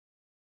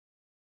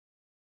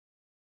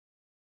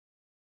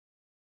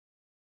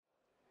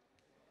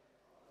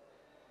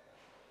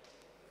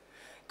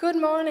Good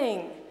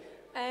morning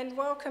and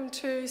welcome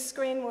to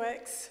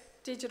Screenworks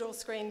Digital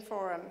Screen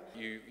Forum.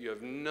 You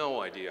have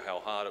no idea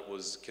how hard it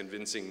was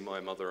convincing my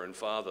mother and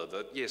father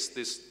that yes,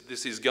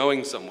 this is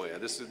going somewhere.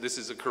 This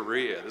is a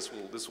career.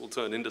 This will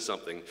turn into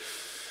something.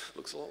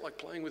 Looks a lot like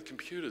playing with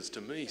computers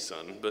to me,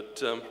 son.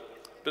 But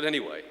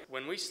anyway.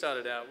 When we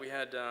started out, we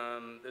had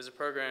there's a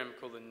program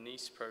called the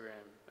NICE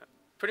program.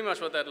 Pretty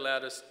much what that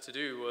allowed us to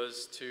do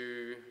was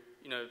to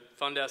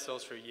fund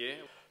ourselves for a year.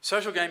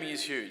 Social gaming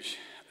is huge.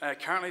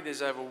 Currently,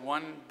 there's over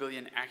 1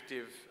 billion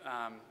active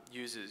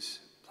users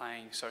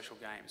playing social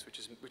games,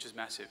 which is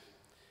massive.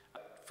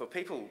 For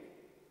people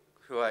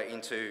who are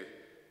into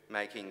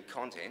making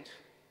content,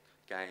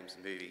 games,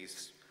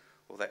 movies,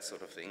 all that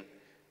sort of thing,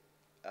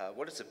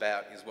 what it's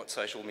about is what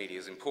social media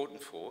is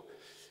important for,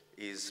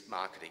 is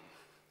marketing.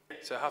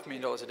 So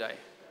 $500,000 a day.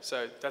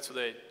 So that's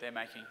what they're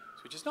making,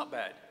 which is not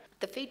bad.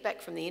 The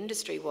feedback from the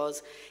industry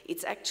was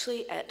it's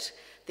actually at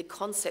the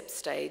concept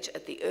stage,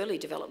 at the early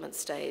development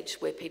stage,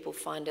 where people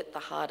find it the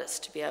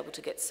hardest to be able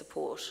to get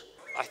support.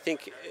 I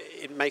think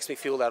it makes me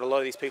feel that a lot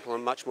of these people are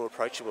much more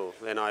approachable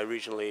than I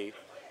originally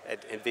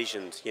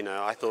envisioned.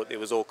 I thought it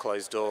was all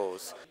closed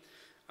doors.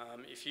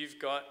 If you've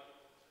got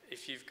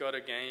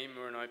a game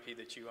or an IP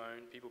that you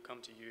own, people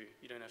come to you.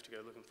 You don't have to go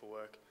looking for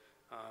work,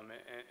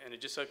 and it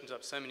just opens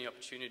up so many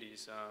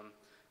opportunities.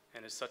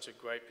 And it's such a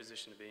great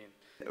position to be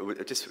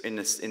in. Just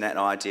in that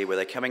idea where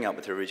they're coming up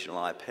with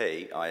original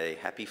IP, i.e.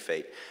 Happy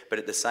Feet, but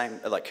at the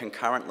same,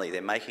 concurrently,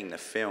 they're making the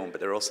film,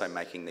 but they're also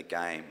making the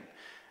game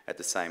at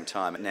the same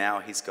time. Now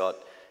he's got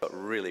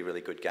really,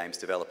 really good games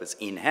developers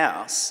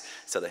in-house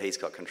so that he's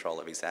got control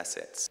of his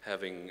assets.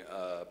 Having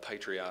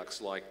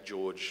patriarchs like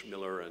George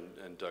Miller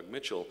and Doug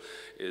Mitchell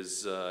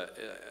is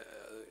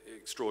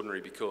extraordinary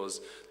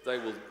because they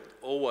will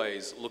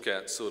always look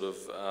at sort of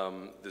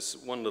this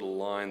one little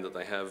line that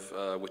they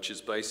have, which is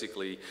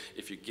basically,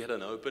 if you get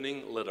an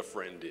opening, let a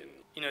friend in.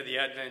 The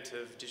advent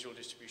of digital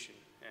distribution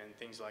and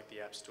things like the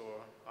App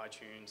Store,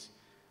 iTunes,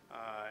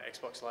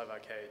 Xbox Live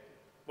Arcade.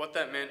 What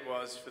that meant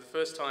was, for the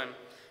first time,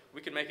 we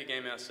could make a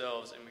game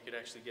ourselves and we could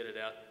actually get it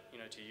out,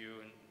 to you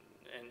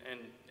and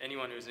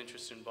anyone who was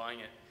interested in buying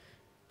it.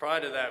 Prior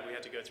to that, we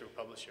had to go through a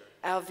publisher.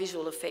 Our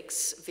visual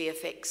effects,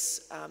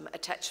 VFX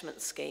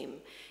attachment scheme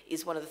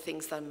is one of the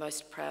things that I'm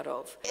most proud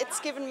of. It's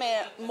given me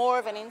more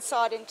of an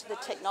insight into the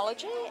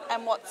technology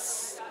and what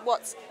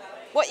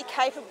you're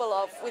capable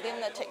of within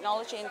the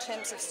technology in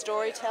terms of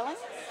storytelling.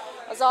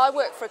 As I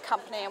work for a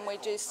company and we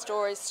do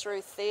stories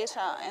through theatre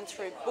and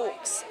through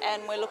books,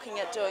 and we're looking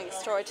at doing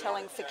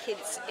storytelling for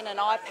kids in an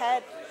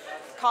iPad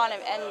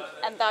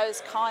and those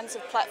kinds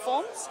of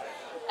platforms.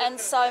 And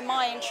so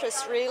my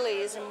interest really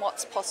is in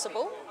what's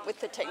possible with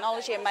the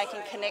technology and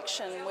making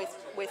connection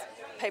with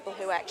people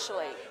who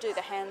actually do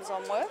the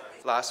hands-on work.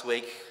 Last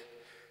week,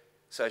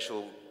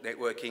 social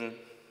networking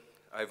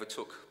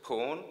overtook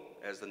porn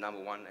as the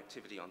 #1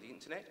 activity on the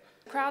internet.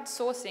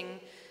 Crowdsourcing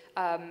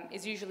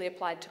is usually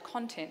applied to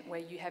content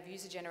where you have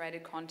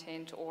user-generated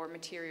content or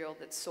material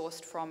that's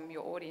sourced from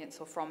your audience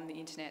or from the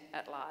internet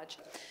at large.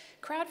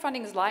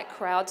 Crowdfunding is like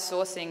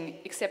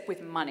crowdsourcing except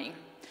with money.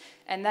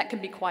 And that can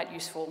be quite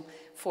useful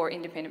for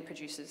independent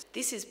producers.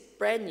 This is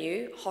brand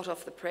new, hot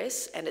off the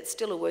press, and it's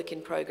still a work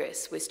in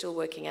progress. We're still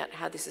working out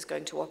how this is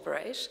going to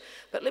operate.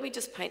 But let me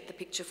just paint the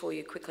picture for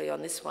you quickly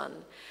on this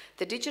one.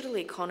 The digital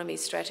economy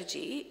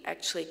strategy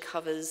actually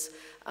covers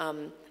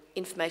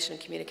information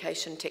and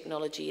communication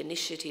technology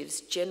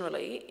initiatives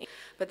generally,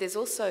 but there's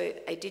also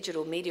a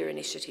digital media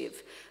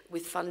initiative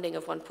with funding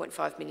of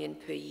 $1.5 million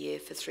per year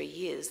for 3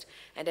 years.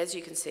 And as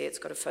you can see, it's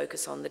got a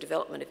focus on the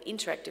development of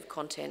interactive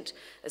content,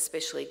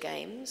 especially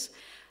games.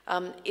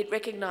 It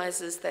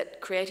recognises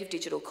that creative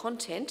digital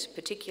content,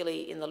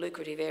 particularly in the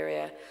lucrative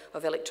area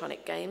of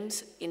electronic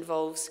games,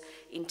 involves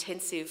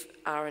intensive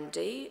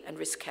R&D and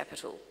risk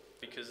capital.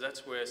 Because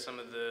that's where some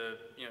of the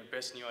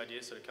best new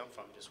ideas sort of come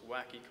from, just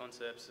wacky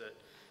concepts that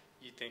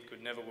you think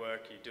would never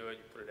work, you do it,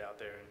 you put it out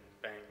there, and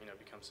bang,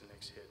 becomes the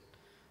next hit.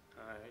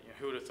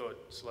 Who would have thought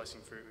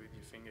slicing fruit with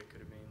your finger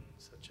could have been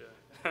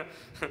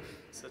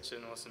such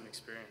an awesome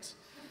experience?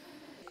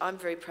 I'm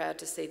very proud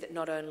to see that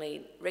not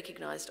only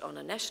recognised on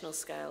a national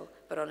scale,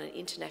 but on an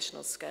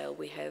international scale,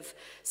 we have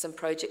some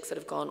projects that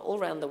have gone all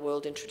around the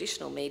world in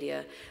traditional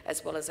media,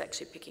 as well as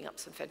actually picking up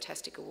some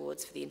fantastic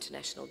awards for the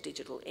International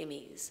Digital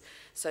Emmys.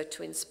 So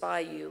to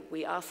inspire you,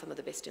 we are some of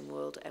the best in the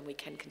world and we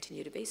can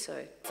continue to be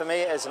so. For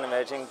me as an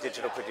emerging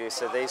digital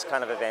producer, these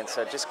kind of events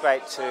are just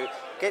great to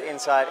get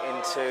insight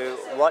into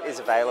what is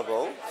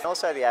available, and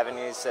also the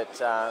avenues that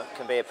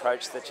can be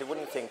approached that you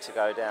wouldn't think to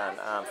go down.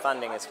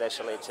 Funding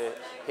especially, to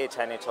hear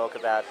Tanya talk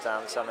about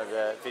some of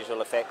the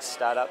visual effects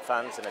startup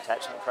funds and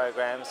attachment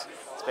programs.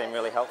 It's been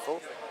really helpful.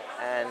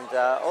 And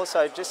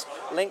also just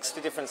links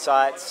to different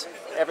sites.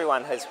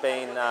 Everyone has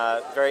been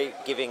very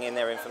giving in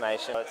their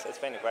information. It's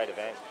been a great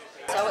event.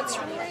 So it's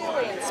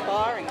really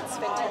inspiring, it's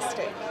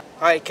fantastic.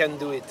 I can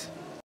do it.